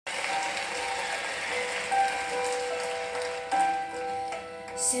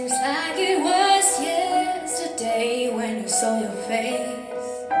Seems like it was yesterday when you saw your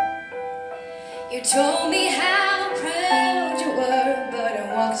face. You told me how proud you were, but I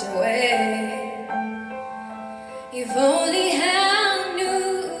walked away. If only I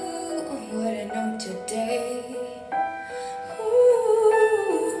knew what I know today.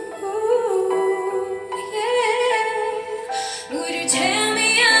 Ooh, yeah. Would you tell me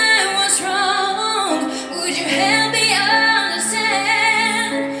I was wrong? Would you help me understand?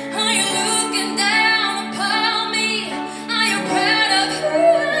 Are you looking down upon me? Are you proud of who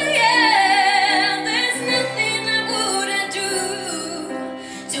I am? There's nothing I wouldn't do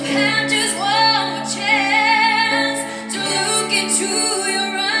to have just one more chance to look into your